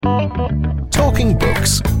Talking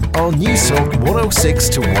Books on News Talk 106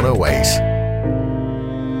 to 108.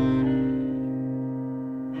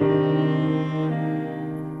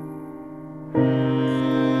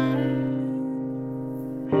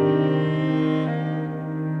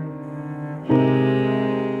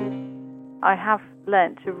 I have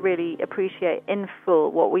learnt to really appreciate in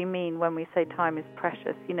full what we mean when we say time is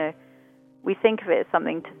precious. You know, we think of it as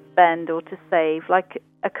something to spend or to save, like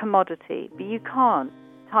a commodity, but you can't.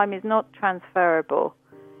 Time is not transferable.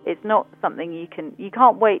 It's not something you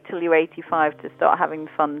can't wait till you're 85 to start having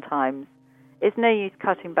fun times. It's no use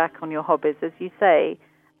cutting back on your hobbies, as you say,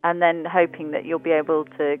 and then hoping that you'll be able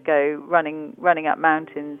to go running up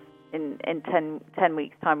mountains in 10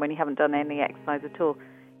 weeks' time when you haven't done any exercise at all.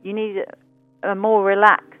 You need a more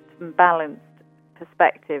relaxed and balanced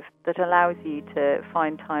perspective that allows you to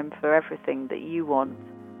find time for everything that you want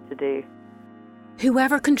to do.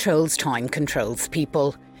 Whoever controls time controls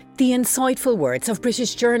people. The insightful words of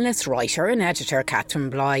British journalist, writer and editor Catherine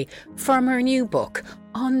Bligh from her new book,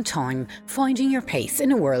 On Time, Finding Your Pace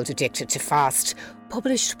in a World Addicted to Fast,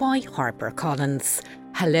 published by HarperCollins.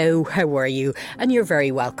 Hello, how are you? And you're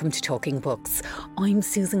very welcome to Talking Books. I'm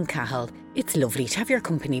Susan Cahill. It's lovely to have your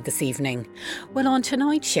company this evening. Well, on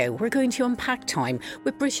tonight's show, we're going to unpack time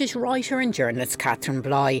with British writer and journalist Catherine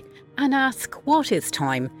Bligh and ask, what is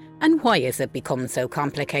time and why has it become so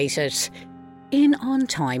complicated? In On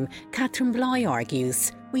Time, Catherine Bligh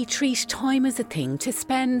argues, we treat time as a thing to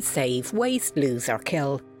spend, save, waste, lose or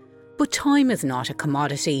kill. But time is not a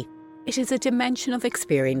commodity. It is a dimension of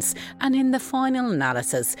experience, and in the final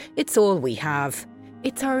analysis, it's all we have.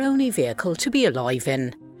 It's our only vehicle to be alive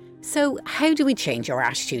in. So how do we change our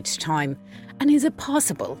attitude to time? And is it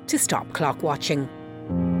possible to stop clock watching?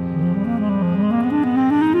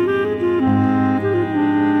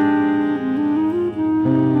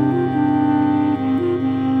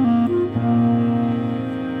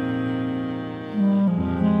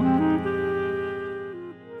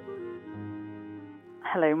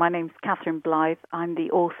 Hello, my name's Catherine Bligh. I'm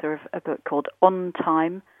the author of a book called On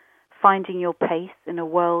Time, Finding Your Pace in a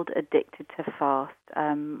World Addicted to Fast.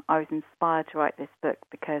 I was inspired to write this book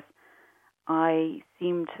because I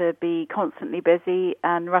seem to be constantly busy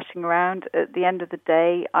and rushing around. At the end of the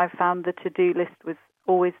day, I found the to-do list was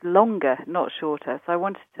always longer, not shorter. So I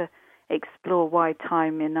wanted to explore why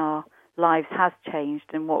time in our lives has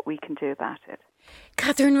changed and what we can do about it.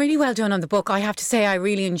 Catherine, really well done on the book. I have to say I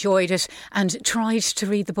really enjoyed it and tried to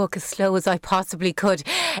read the book as slow as I possibly could.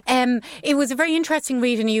 It was a very interesting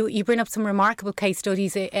read, and you bring up some remarkable case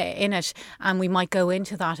studies in it, and we might go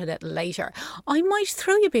into that a little later. I might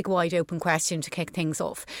throw you a big wide open question to kick things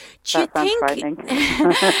off. Do you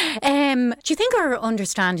think our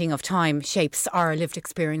understanding of time shapes our lived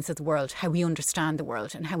experience of the world, how we understand the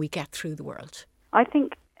world and how we get through the world? I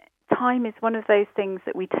think time is one of those things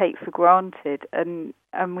that we take for granted and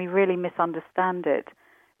we really misunderstand it.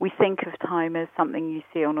 We think of time as something you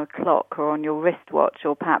see on a clock or on your wristwatch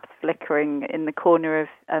or perhaps flickering in the corner of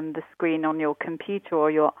the screen on your computer or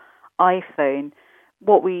your iPhone.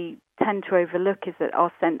 What we tend to overlook is that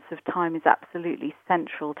our sense of time is absolutely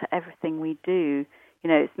central to everything we do. You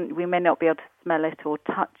know, we may not be able to smell it or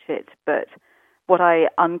touch it, but what I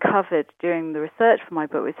uncovered during the research for my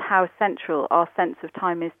book was how central our sense of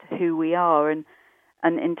time is to who we are and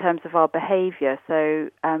in terms of our behaviour. So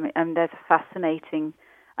and there's a fascinating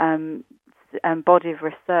body of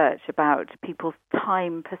research about people's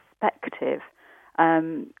time perspective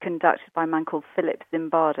conducted by a man called Philip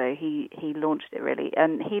Zimbardo. He launched it really,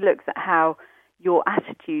 and he looks at how your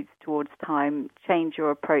attitudes towards time change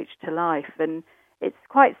your approach to life. And it's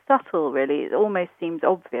quite subtle, really. It almost seems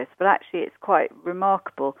obvious, but actually it's quite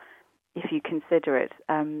remarkable if you consider it.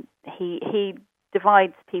 He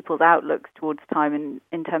divides people's outlooks towards time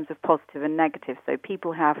in terms of positive and negative. So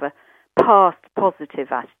people have a past positive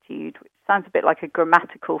attitude, which sounds a bit like a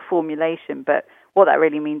grammatical formulation, but what that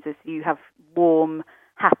really means is you have warm,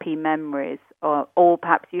 happy memories, or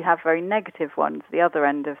perhaps you have very negative ones, the other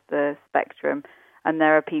end of the spectrum. And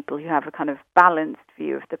there are people who have a kind of balanced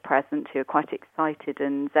view of the present, who are quite excited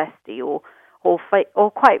and zesty, or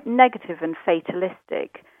quite negative and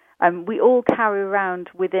fatalistic. We all carry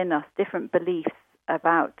around within us different beliefs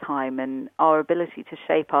about time and our ability to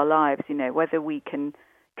shape our lives. You know, whether we can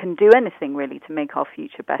do anything really to make our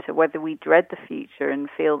future better, whether we dread the future and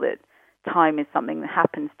feel that time is something that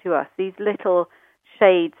happens to us. These little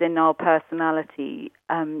shades in our personality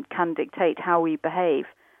can dictate how we behave.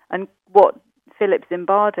 And what Philip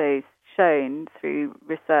Zimbardo's shown through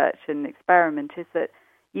research and experiment is that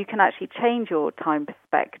you can actually change your time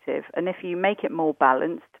perspective, and if you make it more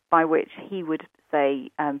balanced, by which he would say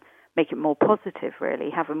make it more positive, really,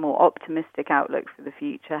 have a more optimistic outlook for the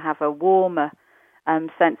future, have a warmer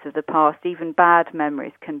sense of the past. Even bad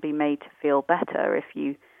memories can be made to feel better if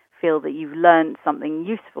you feel that you've learned something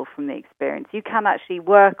useful from the experience. You can actually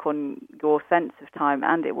work on your sense of time,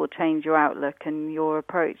 and it will change your outlook and your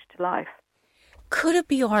approach to life. Could it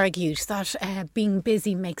be argued that being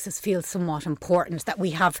busy makes us feel somewhat important, that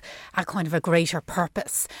we have a kind of a greater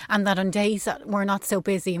purpose, and that on days that we're not so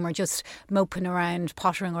busy and we're just moping around,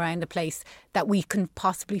 pottering around the place, that we can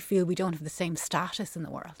possibly feel we don't have the same status in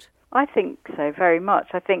the world? I think so, very much.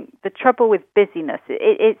 I think the trouble with busyness,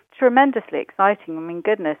 it's tremendously exciting. I mean,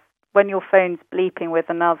 goodness, when your phone's bleeping with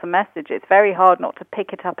another message, it's very hard not to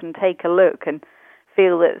pick it up and take a look and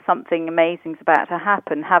feel that something amazing is about to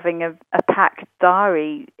happen. Having a packed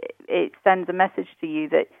diary, it sends a message to you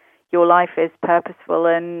that your life is purposeful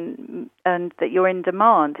and that you're in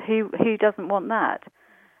demand. Who doesn't want that?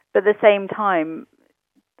 But at the same time,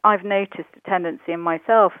 I've noticed a tendency in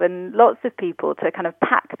myself and lots of people to kind of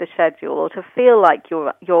pack the schedule or to feel like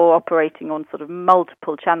you're operating on sort of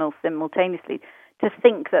multiple channels simultaneously, to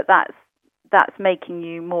think that that's making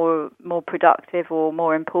you more productive or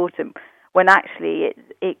more important, when actually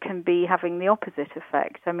it can be having the opposite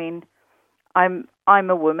effect. I mean, I'm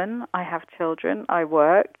a woman, I have children, I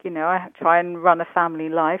work, I try and run a family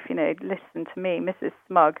life, listen to me, Mrs.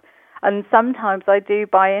 Smug. And sometimes I do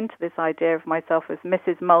buy into this idea of myself as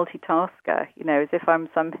Mrs. Multitasker, as if I'm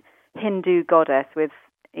some Hindu goddess with,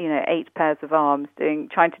 8 pairs of arms,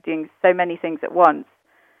 trying to do so many things at once.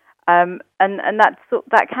 And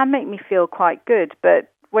that can make me feel quite good,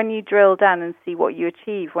 but when you drill down and see what you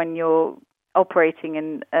achieve when you're operating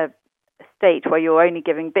in a state where you're only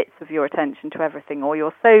giving bits of your attention to everything, or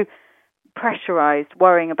you're so pressurized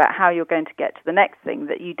worrying about how you're going to get to the next thing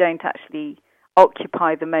that you don't actually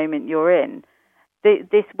occupy the moment you're in,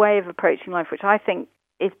 this way of approaching life, which I think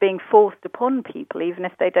is being forced upon people, even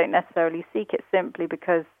if they don't necessarily seek it, simply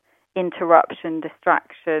because interruption,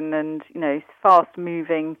 distraction, and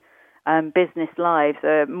fast-moving business lives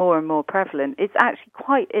are more and more prevalent. It's actually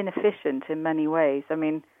quite inefficient in many ways. I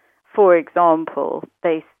mean, for example,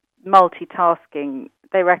 multitasking,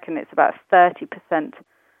 they reckon it's about 30%.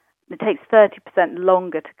 It takes 30%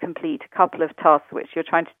 longer to complete a couple of tasks which you're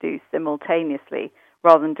trying to do simultaneously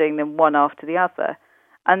rather than doing them one after the other.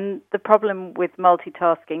 And the problem with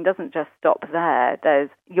multitasking doesn't just stop there.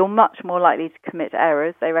 You're much more likely to commit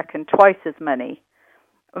errors. They reckon twice as many.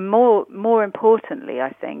 And more importantly,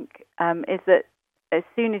 I think, is that as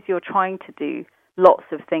soon as you're trying to do lots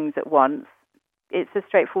of things at once, it's a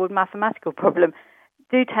straightforward mathematical problem.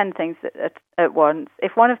 Do 10 things at once.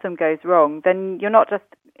 If one of them goes wrong, then you're not just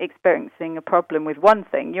experiencing a problem with one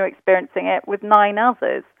thing, you're experiencing it with 9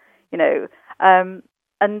 others, and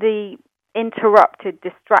the interrupted,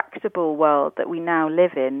 distractible world that we now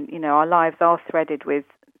live in, our lives are threaded with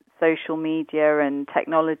social media and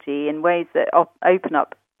technology in ways that open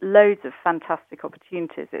up loads of fantastic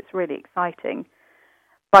opportunities. It's really exciting.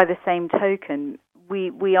 By the same token,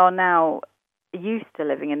 we are now used to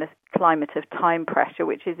living in a climate of time pressure,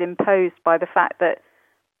 which is imposed by the fact that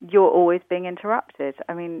you're always being interrupted.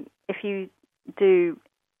 I mean, if you do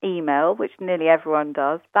email, which nearly everyone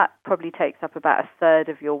does, that probably takes up about a third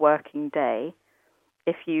of your working day.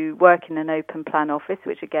 If you work in an open plan office,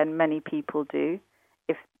 which again many people do,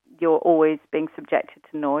 if you're always being subjected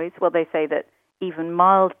to noise, well, they say that even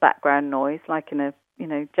mild background noise, like in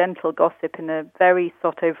a gentle gossip in a very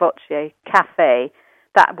sotto voce cafe,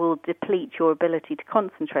 that will deplete your ability to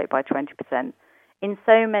concentrate by 20%. In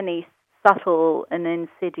so many subtle and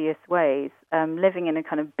insidious ways, living in a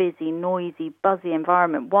kind of busy, noisy, buzzy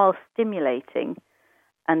environment while stimulating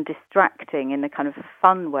and distracting in a kind of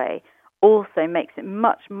fun way also makes it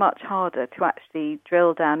much, much harder to actually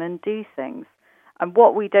drill down and do things. And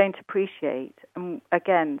what we don't appreciate, and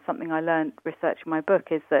again, something I learned researching my book,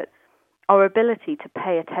 is that our ability to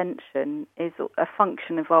pay attention is a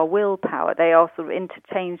function of our willpower. They are sort of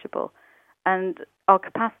interchangeable. And our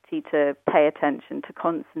capacity to pay attention, to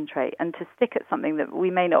concentrate, and to stick at something that we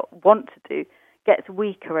may not want to do gets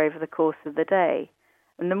weaker over the course of the day.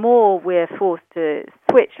 And the more we're forced to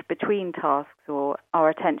switch between tasks or our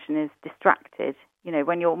attention is distracted,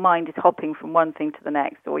 when your mind is hopping from one thing to the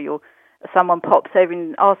next, or someone pops over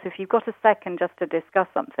and asks if you've got a second just to discuss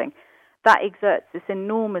something, that exerts this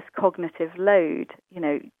enormous cognitive load.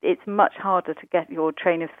 It's much harder to get your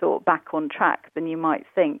train of thought back on track than you might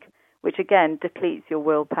think, which again depletes your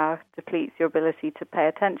willpower, depletes your ability to pay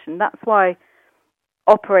attention. That's why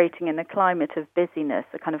operating in a climate of busyness,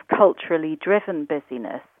 a kind of culturally driven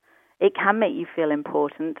busyness, it can make you feel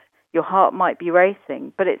important. Your heart might be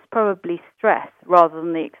racing, but it's probably stress rather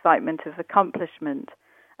than the excitement of accomplishment.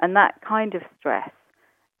 And that kind of stress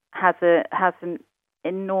has an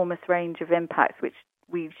enormous range of impacts which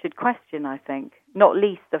we should question, I think. Not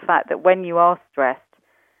least the fact that when you are stressed,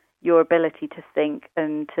 your ability to think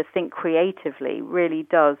and to think creatively really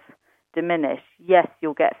does diminish. Yes,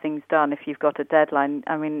 you'll get things done if you've got a deadline.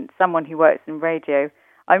 I mean, someone who works in radio,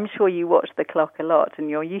 I'm sure you watch the clock a lot and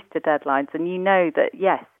you're used to deadlines and you know that,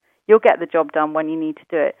 yes, you'll get the job done when you need to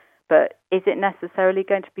do it. But is it necessarily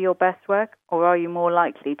going to be your best work, or are you more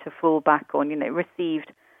likely to fall back on,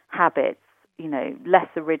 received habits, less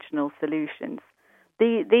original solutions?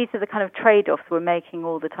 These are the kind of trade-offs we're making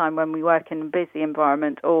all the time when we work in a busy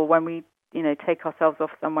environment or when we, take ourselves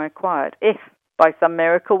off somewhere quiet. If, by some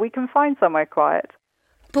miracle, we can find somewhere quiet.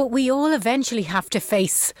 But we all eventually have to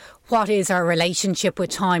face what is our relationship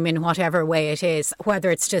with time in whatever way it is, whether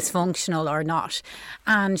it's dysfunctional or not.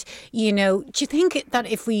 And, do you think that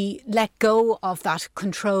if we let go of that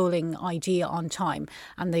controlling idea on time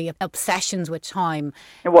and the obsessions with time...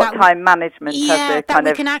 And what time management has a that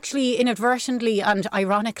we can actually inadvertently and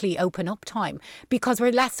ironically open up time because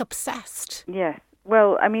we're less obsessed. Yes.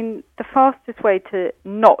 Well, I mean, the fastest way to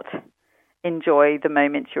not enjoy the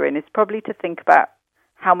moment you're in is probably to think about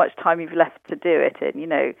how much time you've left to do it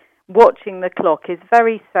in. Watching the clock is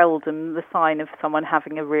very seldom the sign of someone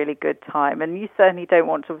having a really good time. And you certainly don't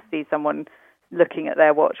want to see someone looking at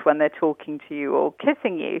their watch when they're talking to you or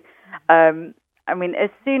kissing you. I mean,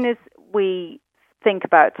 as soon as we think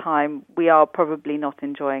about time, we are probably not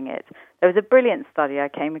enjoying it. There was a brilliant study I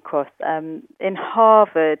came across in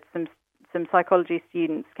Harvard. Some psychology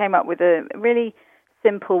students came up with a really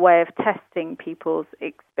simple way of testing people's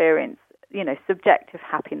experience, subjective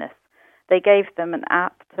happiness. They gave them an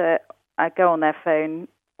app to go on their phone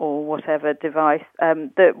or whatever device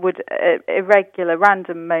that would, irregular,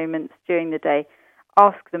 random moments during the day,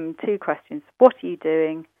 ask them two questions. What are you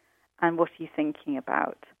doing and what are you thinking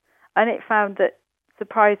about? And it found that,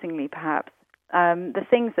 surprisingly perhaps, the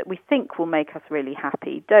things that we think will make us really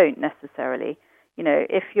happy don't necessarily.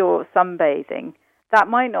 If you're sunbathing, that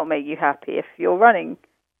might not make you happy. If you're running,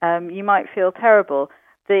 you might feel terrible.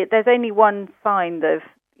 There's only one sign of,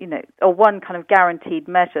 or one kind of guaranteed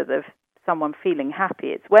measure of someone feeling happy.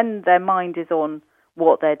 It's when their mind is on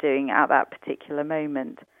what they're doing at that particular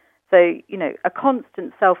moment. So, a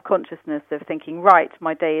constant self-consciousness of thinking, right,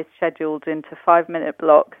 my day is scheduled into 5-minute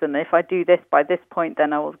blocks, and if I do this by this point,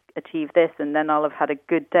 then I will achieve this, and then I'll have had a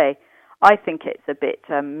good day. I think it's a bit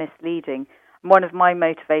misleading. One of my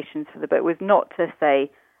motivations for the book was not to say,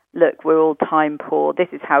 look, we're all time poor, this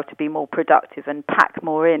is how to be more productive and pack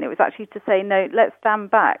more in. It was actually to say, no, let's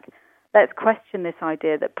stand back. Let's question this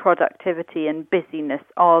idea that productivity and busyness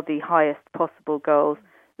are the highest possible goals.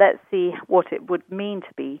 Let's see what it would mean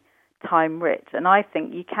to be time rich. And I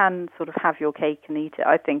think you can sort of have your cake and eat it.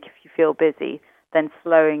 I think if you feel busy, then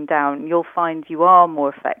slowing down, you'll find you are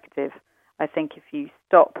more effective. I think if you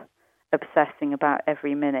stop obsessing about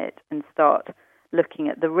every minute and start looking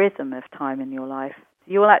at the rhythm of time in your life,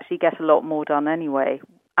 you'll actually get a lot more done anyway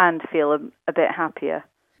and feel a bit happier.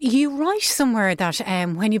 You write somewhere that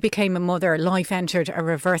when you became a mother, life entered a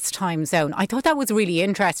reverse time zone. I thought that was really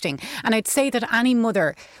interesting. And I'd say that any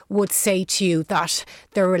mother would say to you that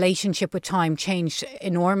their relationship with time changed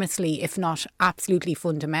enormously, if not absolutely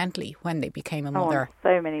fundamentally, when they became a mother. On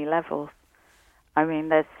so many levels. I mean,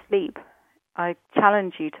 there's sleep. I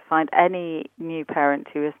challenge you to find any new parent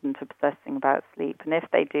who isn't obsessing about sleep. And if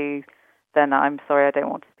they do, then I'm sorry, I don't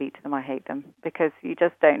want to speak to them. I hate them because you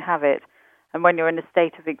just don't have it. And when you're in a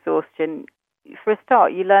state of exhaustion, for a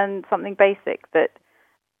start, you learn something basic that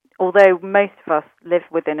although most of us live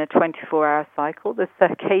within a 24-hour cycle, the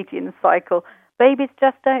circadian cycle, babies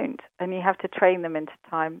just don't. And you have to train them into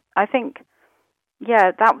time. I think,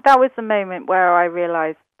 that was the moment where I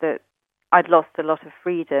realized that I'd lost a lot of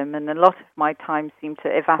freedom and a lot of my time seemed to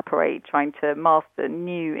evaporate trying to master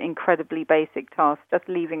new, incredibly basic tasks. Just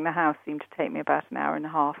leaving the house seemed to take me about an hour and a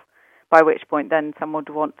half, by which point then someone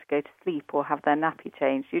would want to go to sleep or have their nappy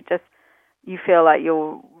changed. You feel like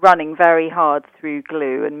you're running very hard through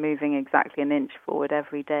glue and moving exactly an inch forward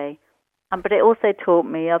every day. But it also taught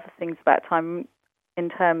me other things about time in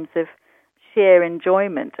terms of sheer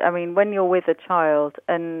enjoyment. I mean, when you're with a child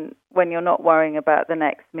and when you're not worrying about the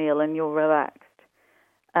next meal and you're relaxed,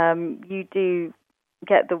 you do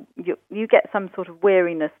get you get some sort of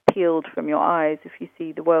weariness peeled from your eyes if you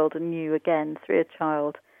see the world anew again through a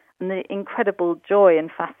child. And the incredible joy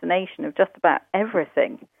and fascination of just about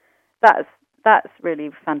everything, that's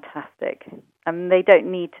really fantastic. And they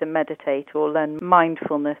don't need to meditate or learn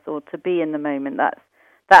mindfulness or to be in the moment.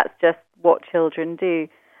 That's just what children do.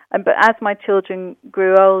 But as my children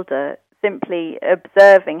grew older, simply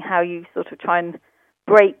observing how you sort of try and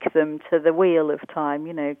break them to the wheel of time.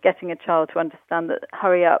 Getting a child to understand that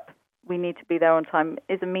hurry up, we need to be there on time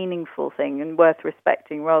is a meaningful thing and worth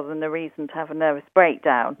respecting rather than a reason to have a nervous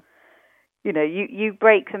breakdown. You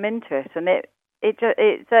break them into it, and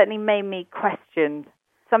it certainly made me question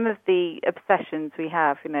some of the obsessions we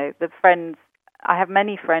have. I have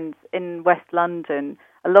many friends in West London,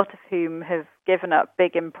 a lot of whom have given up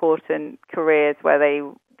big, important careers where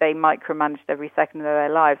they micromanaged every second of their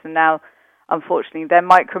lives, and now, unfortunately, they're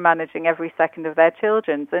micromanaging every second of their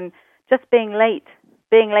children's. And just being late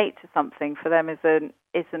to something for them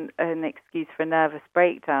isn't an excuse for a nervous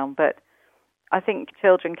breakdown. But I think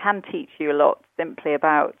children can teach you a lot simply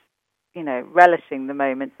about, relishing the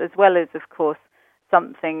moments, as well as, of course,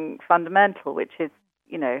 something fundamental, which is,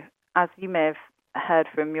 as you may have heard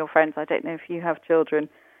from your friends, I don't know if you have children,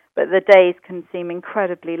 but the days can seem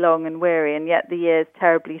incredibly long and weary, and yet the years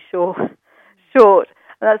terribly short.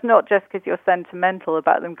 And that's not just because you're sentimental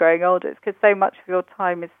about them growing older. It's because so much of your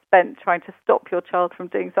time is spent trying to stop your child from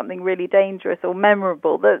doing something really dangerous or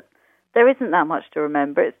memorable that there isn't that much to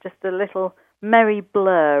remember. It's just a little merry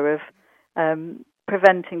blur of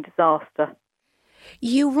preventing disaster.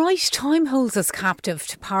 You write, time holds us captive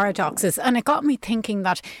to paradoxes, and it got me thinking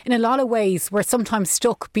that in a lot of ways we're sometimes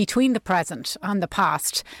stuck between the present and the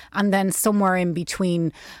past, and then somewhere in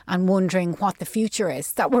between, and wondering what the future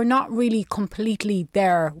is, that we're not really completely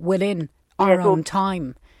there within our own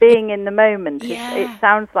time. Being in the moment, yeah. It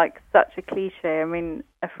sounds like such a cliche. I mean,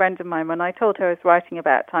 a friend of mine, when I told her I was writing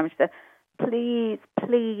about time, she said, please,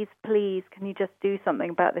 can you just do something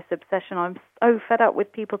about this obsession? I'm so fed up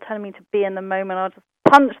with people telling me to be in the moment. I'll just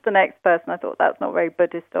punch the next person. I thought, that's not very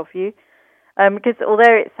Buddhist of you. Because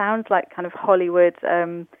although it sounds like kind of Hollywood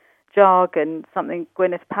jargon, something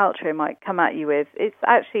Gwyneth Paltrow might come at you with, it's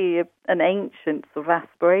actually an ancient sort of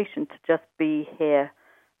aspiration to just be here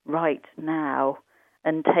right now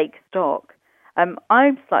and take stock.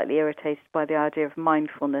 I'm slightly irritated by the idea of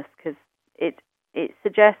mindfulness because it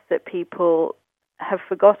suggests that people have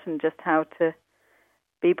forgotten just how to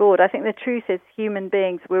be bored. I think the truth is human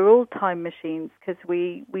beings, we're all time machines because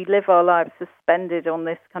we live our lives suspended on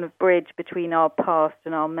this kind of bridge between our past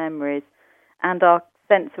and our memories and our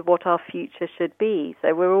sense of what our future should be.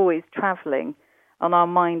 So we're always travelling and our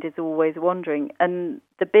mind is always wandering. And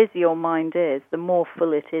the busier your mind is, the more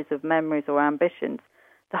full it is of memories or ambitions,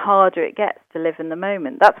 the harder it gets to live in the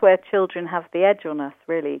moment. That's where children have the edge on us,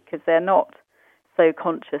 really, because they're not so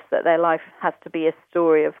conscious that their life has to be a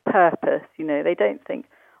story of purpose. They don't think,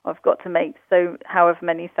 I've got to make however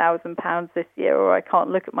many £1,000 this year, or I can't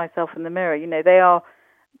look at myself in the mirror.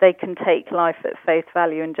 They can take life at face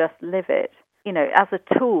value and just live it. As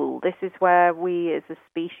a tool, this is where we as a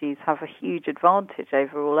species have a huge advantage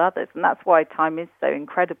over all others, and that's why time is so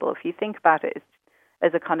incredible. If you think about it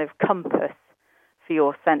as a kind of compass for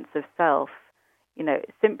your sense of self,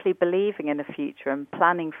 simply believing in a future and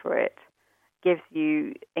planning for it gives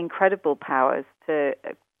you incredible powers to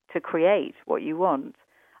create what you want.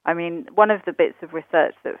 I mean, one of the bits of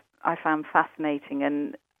research that I found fascinating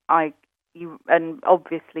and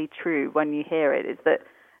obviously true when you hear it is that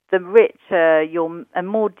the richer and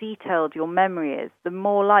more detailed your memory is, the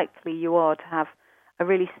more likely you are to have a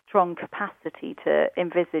really strong capacity to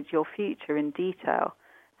envisage your future in detail.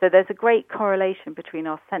 So there's a great correlation between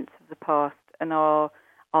our sense of the past and our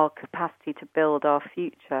capacity to build our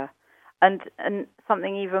future. And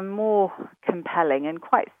something even more compelling and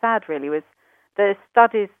quite sad, really, was the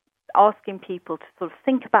studies asking people to sort of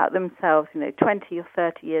think about themselves, 20 or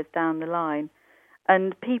 30 years down the line.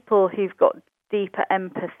 And people who've got deeper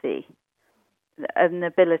empathy and the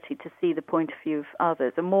ability to see the point of view of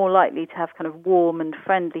others are more likely to have kind of warm and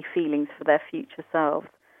friendly feelings for their future selves.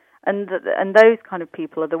 And those kind of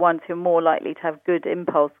people are the ones who are more likely to have good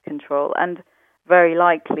impulse control and very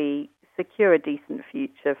likely secure a decent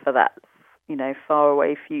future for that,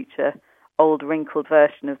 faraway future, old wrinkled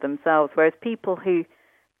version of themselves. Whereas people who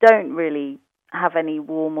don't really have any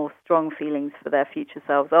warm or strong feelings for their future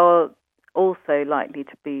selves are also likely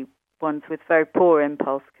to be ones with very poor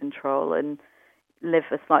impulse control and live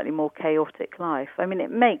a slightly more chaotic life. I mean,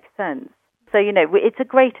 it makes sense. So, it's a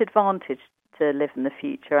great advantage to live in the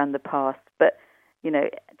future and the past, but,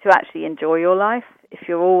 to actually enjoy your life, if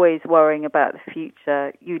you're always worrying about the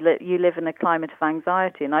future, you live in a climate of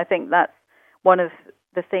anxiety. And I think that's one of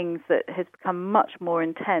the things that has become much more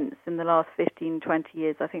intense in the last 15, 20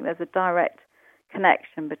 years. I think there's a direct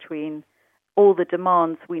connection between all the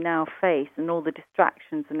demands we now face and all the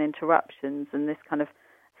distractions and interruptions and this kind of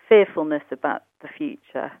fearfulness about the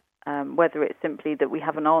future, whether it's simply that we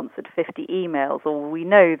haven't answered 50 emails, or we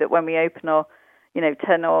know that when we open our,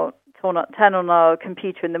 turn on our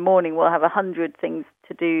computer in the morning, we'll have 100 things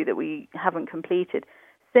to do that we haven't completed,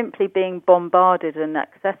 simply being bombarded and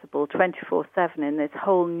accessible 24/7 in this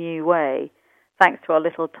whole new way, thanks to our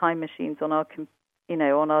little time machines on our,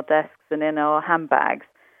 on our desks and in our handbags,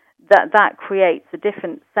 that creates a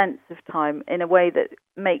different sense of time in a way that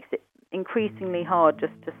makes it increasingly hard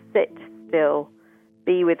just to sit still,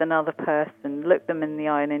 be with another person, look them in the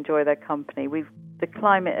eye and enjoy their company. The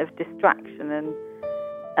climate of distraction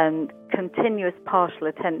and continuous partial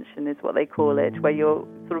attention is what they call it, where you're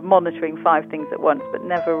sort of monitoring 5 things at once but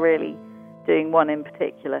never really doing one in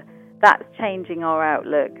particular. That's changing our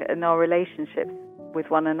outlook and our relationships with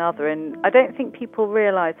one another, and I don't think people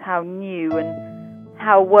realise how new and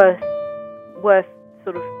how worth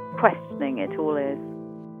sort of questioning it all is.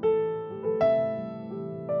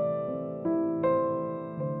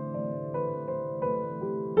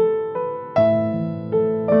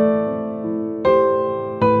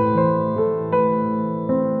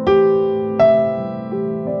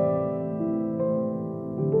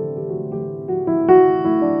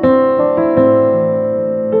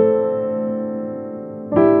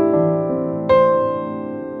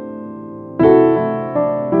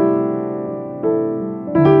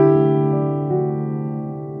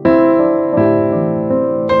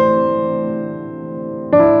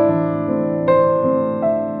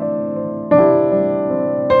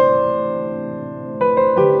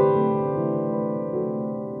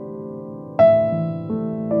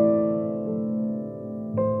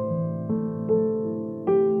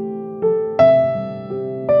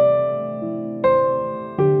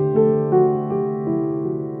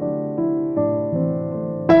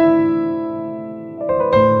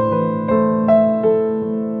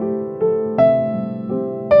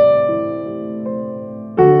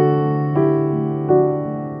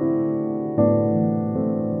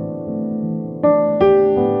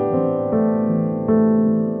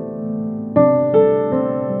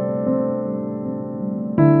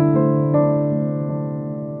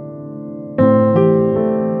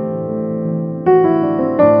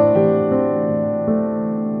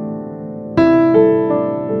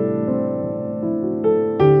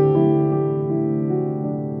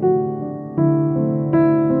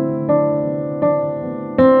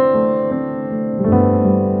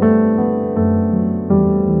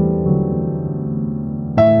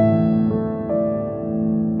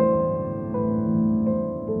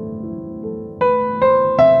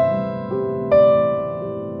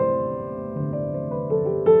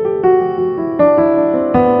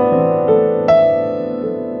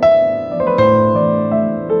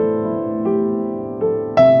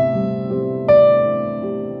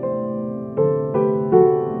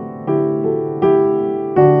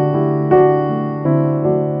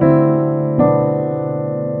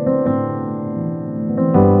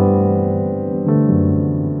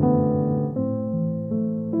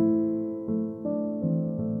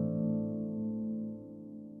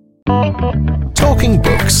 Talking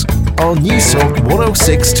Books on News Talk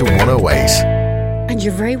 106 to 108. And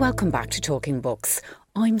you're very welcome back to Talking Books.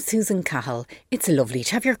 I'm Susan Cahill. It's lovely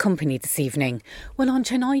to have your company this evening. Well, on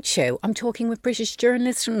tonight's show, I'm talking with British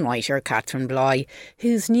journalist and writer Catherine Bligh,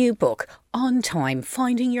 whose new book, On Time,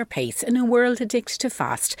 Finding Your Pace in a World Addicted to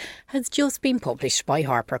Fast, has just been published by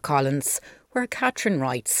HarperCollins, where Catherine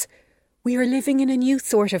writes, "We are living in a new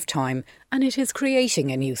sort of time, and it is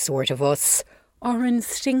creating a new sort of us. Our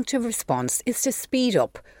instinctive response is to speed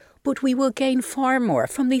up, but we will gain far more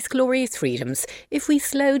from these glorious freedoms if we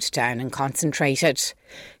slowed down and concentrated."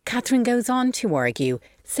 Catherine goes on to argue,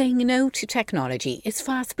 saying no to technology is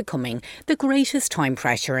fast becoming the greatest time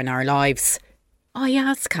pressure in our lives. I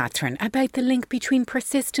asked Catherine about the link between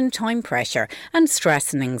persistent time pressure and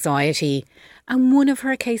stress and anxiety, and one of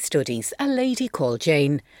her case studies, a lady called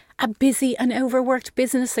Jane, a busy and overworked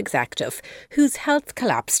business executive whose health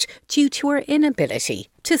collapsed due to her inability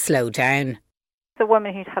to slow down. A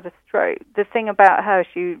woman who'd had a stroke. The thing about her,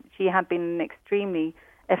 she had been an extremely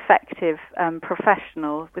effective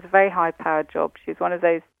professional with a very high-powered job. She was one of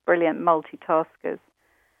those brilliant multitaskers.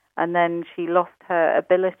 And then she lost her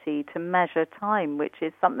ability to measure time, which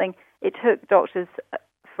is something it took doctors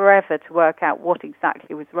forever to work out what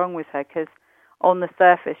exactly was wrong with her, because on the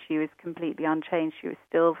surface she was completely unchanged. She was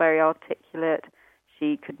still very articulate.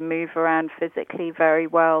 She could move around physically very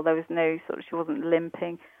well. There was no she wasn't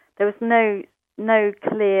limping. There was no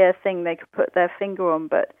clear thing they could put their finger on,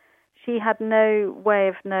 but she had no way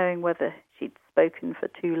of knowing whether she'd spoken for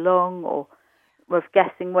too long or of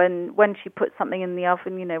guessing when she put something in the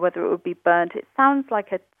oven, whether it would be burnt. It sounds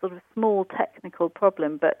like a sort of small technical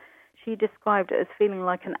problem, but she described it as feeling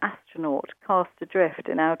like an astronaut cast adrift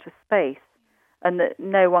in outer space, and that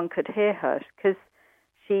no one could hear her because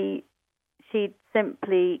she she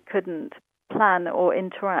simply couldn't plan or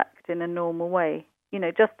interact in a normal way.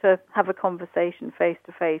 Just to have a conversation face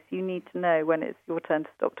to face, you need to know when it's your turn to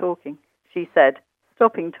stop talking. She said,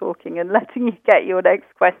 stopping talking and letting you get your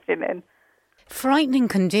next question in. Frightening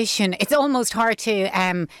condition. It's almost hard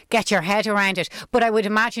to get your head around it, but I would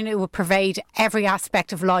imagine it would pervade every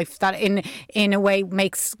aspect of life that in a way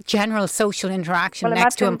makes general social interaction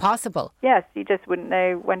next to impossible. Yes, you just wouldn't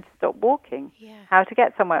know when to stop walking, how to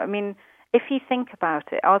get somewhere. I mean, if you think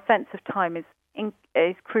about it, our sense of time is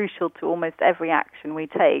crucial to almost every action we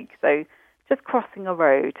take. So just crossing a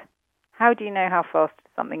road, how do you know how fast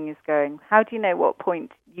something is going? How do you know what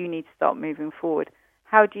point you need to start moving forward?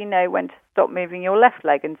 How do you know when to stop moving your left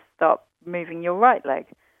leg and start moving your right leg?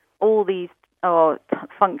 All these are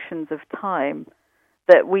functions of time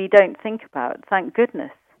that we don't think about, thank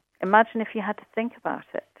goodness. Imagine if you had to think about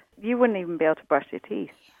it. You wouldn't even be able to brush your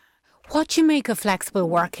teeth. What do you make of flexible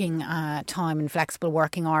working time and flexible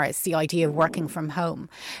working hours, the idea of working from home?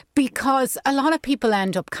 Because a lot of people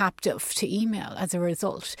end up captive to email as a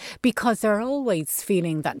result, because they're always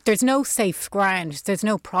feeling that there's no safe ground, there's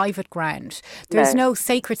no private ground, there's no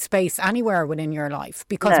sacred space anywhere within your life.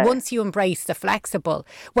 Because once you embrace the flexible,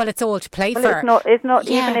 well, it's all to play for. It's not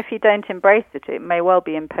even if you don't embrace it, it may well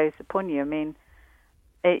be imposed upon you. I mean,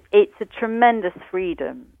 it's a tremendous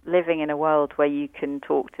freedom living in a world where you can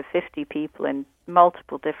talk to 50 people in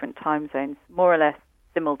multiple different time zones, more or less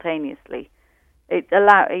simultaneously. It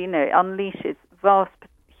unleashes vast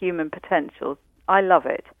human potential. I love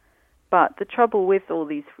it. But the trouble with all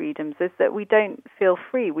these freedoms is that we don't feel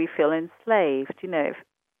free. We feel enslaved.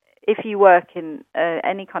 If you work in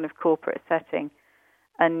any kind of corporate setting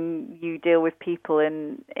and you deal with people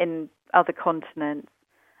in other continents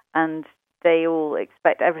and they all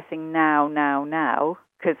expect everything now,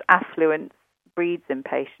 because affluence breeds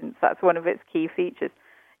impatience. That's one of its key features.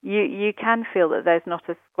 You can feel that there's not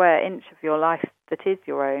a square inch of your life that is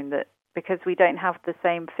your own, that because we don't have the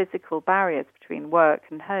same physical barriers between work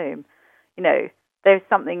and home. There's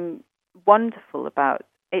something wonderful about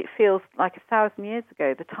it. Feels like 1,000 years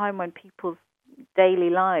ago, the time when people's daily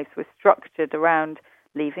lives were structured around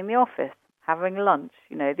leaving the office, having lunch.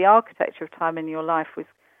 The architecture of time in your life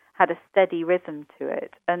had a steady rhythm to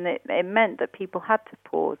it, and it meant that people had to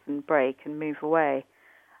pause and break and move away.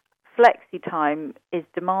 Flexi time is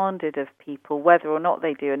demanded of people, whether or not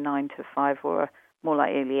they do a 9 to 5 or more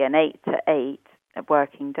likely an 8 to 8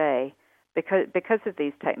 working day, because of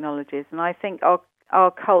these technologies. And I think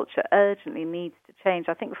our culture urgently needs to change.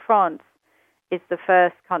 I think France is the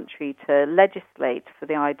first country to legislate for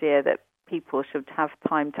the idea that people should have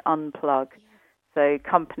time to unplug. So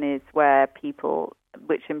companies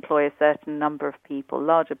which employ a certain number of people,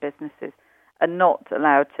 larger businesses, are not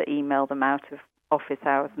allowed to email them out of office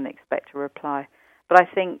hours and expect a reply. But I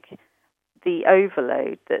think the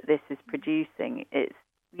overload that this is producing,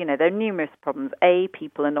 there are numerous problems.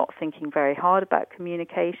 People are not thinking very hard about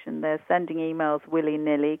communication. They're sending emails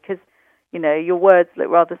willy-nilly because, your words look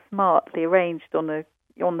rather smartly arranged on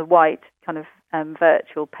the white kind of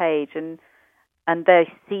virtual page, and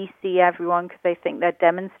they CC everyone because they think they're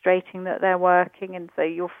demonstrating that they're working, and so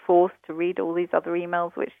you're forced to read all these other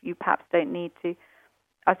emails which you perhaps don't need to.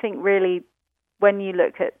 I think really when you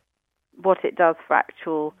look at what it does for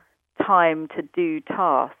actual time to do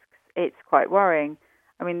tasks, it's quite worrying.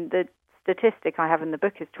 I mean, the statistic I have in the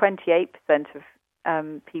book is 28%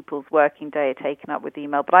 of people's working day are taken up with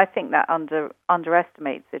email, but I think that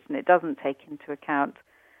underestimates it, and it doesn't take into account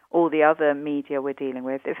all the other media we're dealing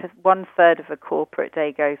with. If 1/3 of a corporate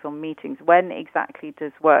day goes on meetings, when exactly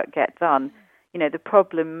does work get done? The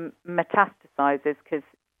problem metastasizes because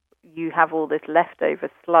you have all this leftover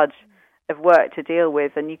sludge of work to deal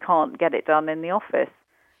with, and you can't get it done in the office.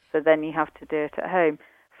 So then you have to do it at home.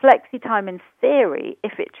 Flexi time, in theory,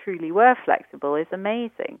 if it truly were flexible, is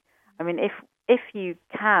amazing. I mean, if you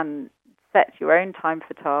can set your own time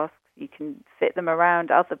for tasks, you can fit them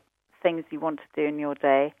around other things you want to do in your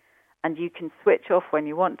day, and you can switch off when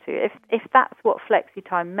you want to. If that's what flexi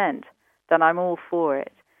time meant, then I'm all for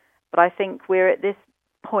it. But I think we're at this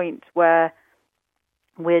point where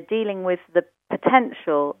we're dealing with the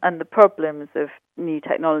potential and the problems of new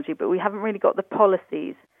technology, but we haven't really got the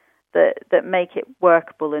policies that make it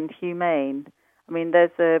workable and humane. I mean,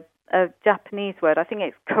 there's a Japanese word, I think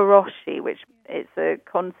it's karoshi, which it's a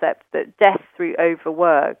concept that death through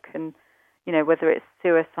overwork, and whether it's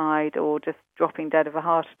suicide or just dropping dead of a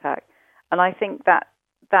heart attack. And I think that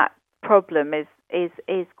problem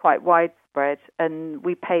is quite widespread, and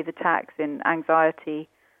we pay the tax in anxiety,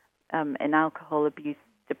 in alcohol abuse,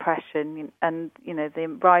 depression, and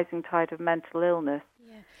the rising tide of mental illness.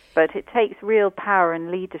 But it takes real power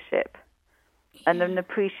and leadership and an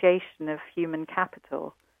appreciation of human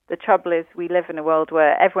capital. The trouble is we live in a world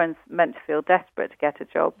where everyone's meant to feel desperate to get a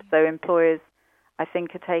job, so employers, I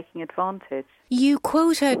think, are taking advantage. You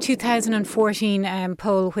quote a 2014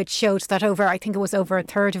 poll which showed that over a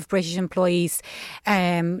third of British employees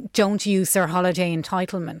don't use their holiday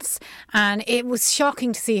entitlements, and it was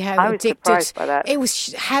shocking to see how surprised by that. It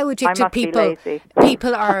was how addicted I must be lazy.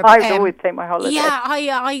 people are. I always take my holiday. Yeah,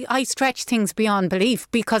 I stretch things beyond belief,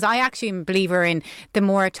 because I actually am a believer in the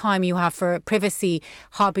more time you have for privacy,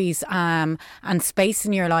 hobbies, and space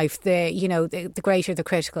in your life, the greater the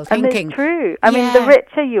critical thinking. And it's true. I mean, the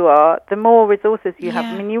richer you are, the more resources you have.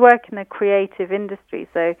 I mean, you work in a creative industry,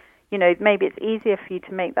 so, maybe it's easier for you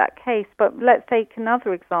to make that case. But let's take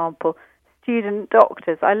another example. Student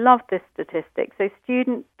doctors. I love this statistic. So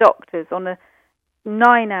student doctors on a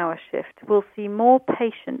 9-hour shift will see more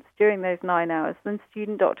patients during those 9 hours than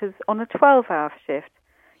student doctors on a 12-hour shift.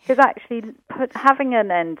 Because actually having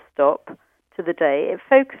an end stop to the day, it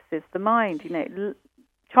focuses the mind.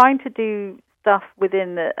 Trying to do stuff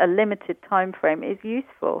within a limited time frame is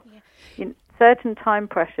useful. Certain time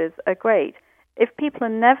pressures are great. If people are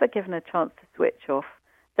never given a chance to switch off,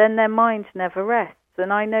 then their mind never rests.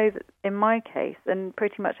 And I know that in my case, and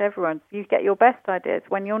pretty much everyone's, you get your best ideas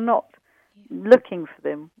when you're not looking for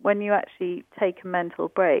them, when you actually take a mental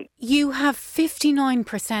break. You have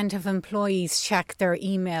 59% of employees check their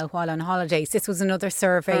email while on holidays. This was another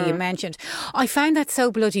survey you mentioned. I found that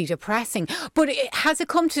so bloody depressing. But has it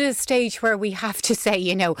come to the stage where we have to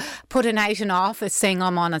say, putting out an office saying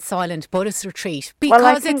I'm on a silent Buddhist retreat?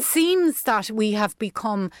 Because it seems that we have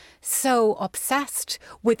become so obsessed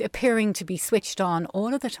with appearing to be switched on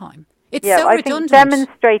all of the time. It's so redundant. I think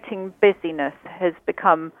demonstrating busyness has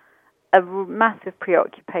become a massive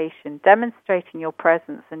preoccupation. Demonstrating your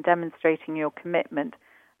presence and demonstrating your commitment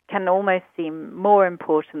can almost seem more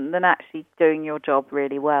important than actually doing your job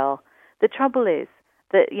really well. The trouble is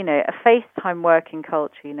that, a FaceTime working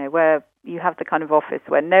culture, where you have the kind of office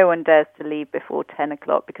where no one dares to leave before 10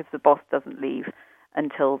 o'clock because the boss doesn't leave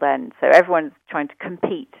until then. So everyone's trying to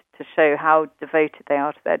compete to show how devoted they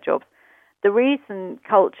are to their jobs. The reason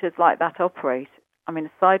cultures like that operate,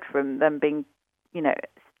 aside from them being,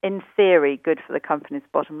 in theory, good for the company's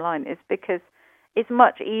bottom line, is because it's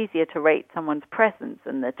much easier to rate someone's presence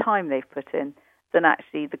and the time they've put in than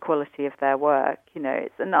actually the quality of their work.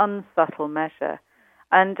 It's an unsubtle measure.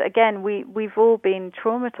 And again, we've all been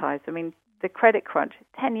traumatized. The credit crunch,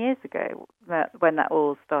 10 years ago when that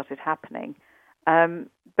all started happening.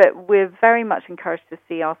 But we're very much encouraged to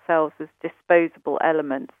see ourselves as disposable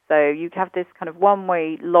elements. So you have this kind of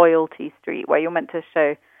one-way loyalty street where you're meant to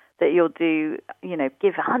show that you'll do,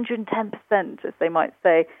 give 110%, as they might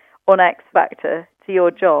say, on X Factor to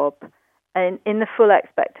your job, and in the full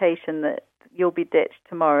expectation that you'll be ditched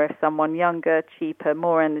tomorrow if someone younger, cheaper,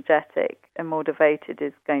 more energetic and more devoted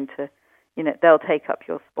is going to, they'll take up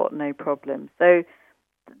your spot, no problem. So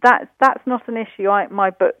that's not an issue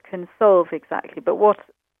my book can solve exactly, but what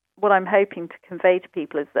I'm hoping to convey to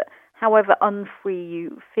people is that however unfree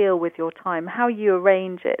you feel with your time, how you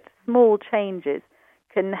arrange it, small changes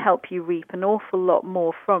can help you reap an awful lot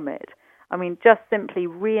more from it. Just simply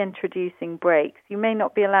reintroducing breaks. You may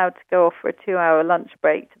not be allowed to go off for a 2-hour lunch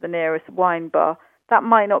break to the nearest wine bar. That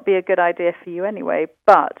might not be a good idea for you anyway,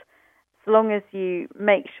 but so long as you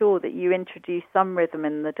make sure that you introduce some rhythm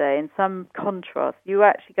in the day and some contrast, you're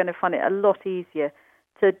actually going to find it a lot easier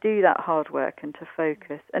to do that hard work and to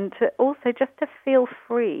focus and to also just to feel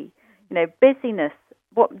free. Busyness,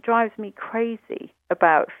 what drives me crazy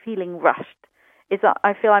about feeling rushed is that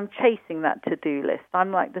I feel I'm chasing that to-do list.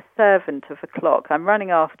 I'm like the servant of a clock. I'm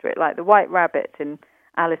running after it like the white rabbit in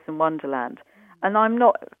Alice in Wonderland. And I'm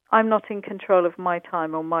not in control of my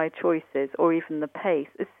time or my choices or even the pace.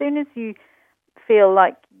 As soon as you feel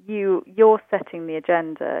like you're setting the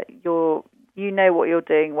agenda, you know what you're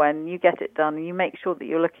doing when you get it done, and you make sure that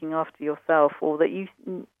you're looking after yourself or that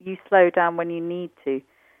you slow down when you need to,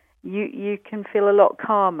 you can feel a lot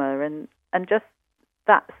calmer, and just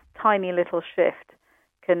that tiny little shift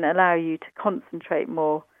can allow you to concentrate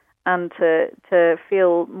more and to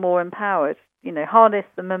feel more empowered. Harness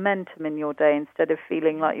the momentum in your day instead of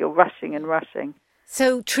feeling like you're rushing and rushing.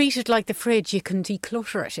 So treat it like the fridge, you can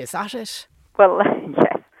declutter it, is that it? Well,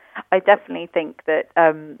 yes. I definitely think that,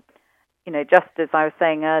 just as I was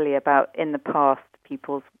saying earlier about in the past,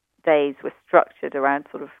 people's days were structured around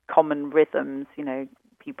sort of common rhythms,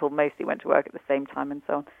 people mostly went to work at the same time and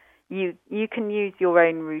so on. You can use your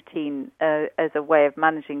own routine as a way of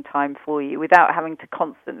managing time for you without having to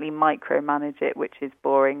constantly micromanage it, which is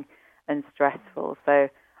boring and stressful. So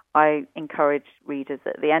I encourage readers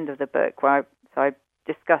at the end of the book, I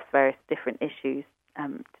discuss various different issues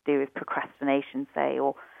to do with procrastination, say,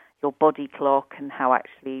 or your body clock and how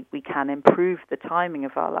actually we can improve the timing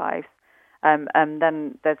of our lives. And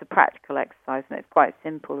then there's a practical exercise, and it's quite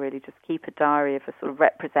simple, really. Just keep a diary of a sort of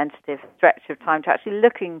representative stretch of time to actually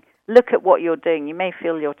look at what you're doing. You may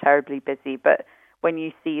feel you're terribly busy, but when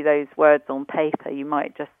you see those words on paper, you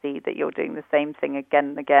might just see that you're doing the same thing again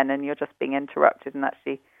and again, and you're just being interrupted and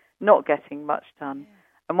actually not getting much done. Yeah.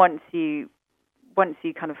 And once you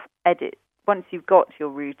kind of edit, once you've got your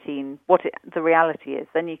routine, the reality is,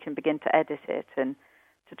 then you can begin to edit it and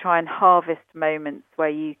to try and harvest moments where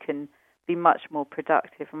you can be much more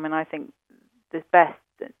productive. I mean, I think the best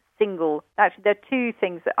actually there are two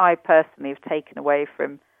things that I personally have taken away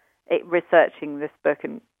from researching this book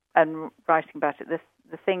and writing about it.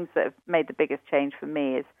 The things that have made the biggest change for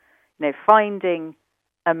me is, finding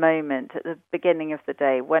a moment at the beginning of the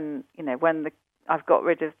day when I've got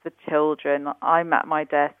rid of the children, I'm at my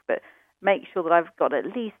desk, but make sure that I've got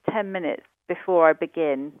at least 10 minutes before I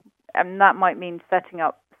begin, and that might mean setting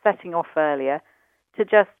off earlier to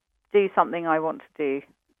just do something I want to do,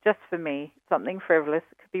 just for me, something frivolous.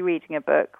 It could be reading a book,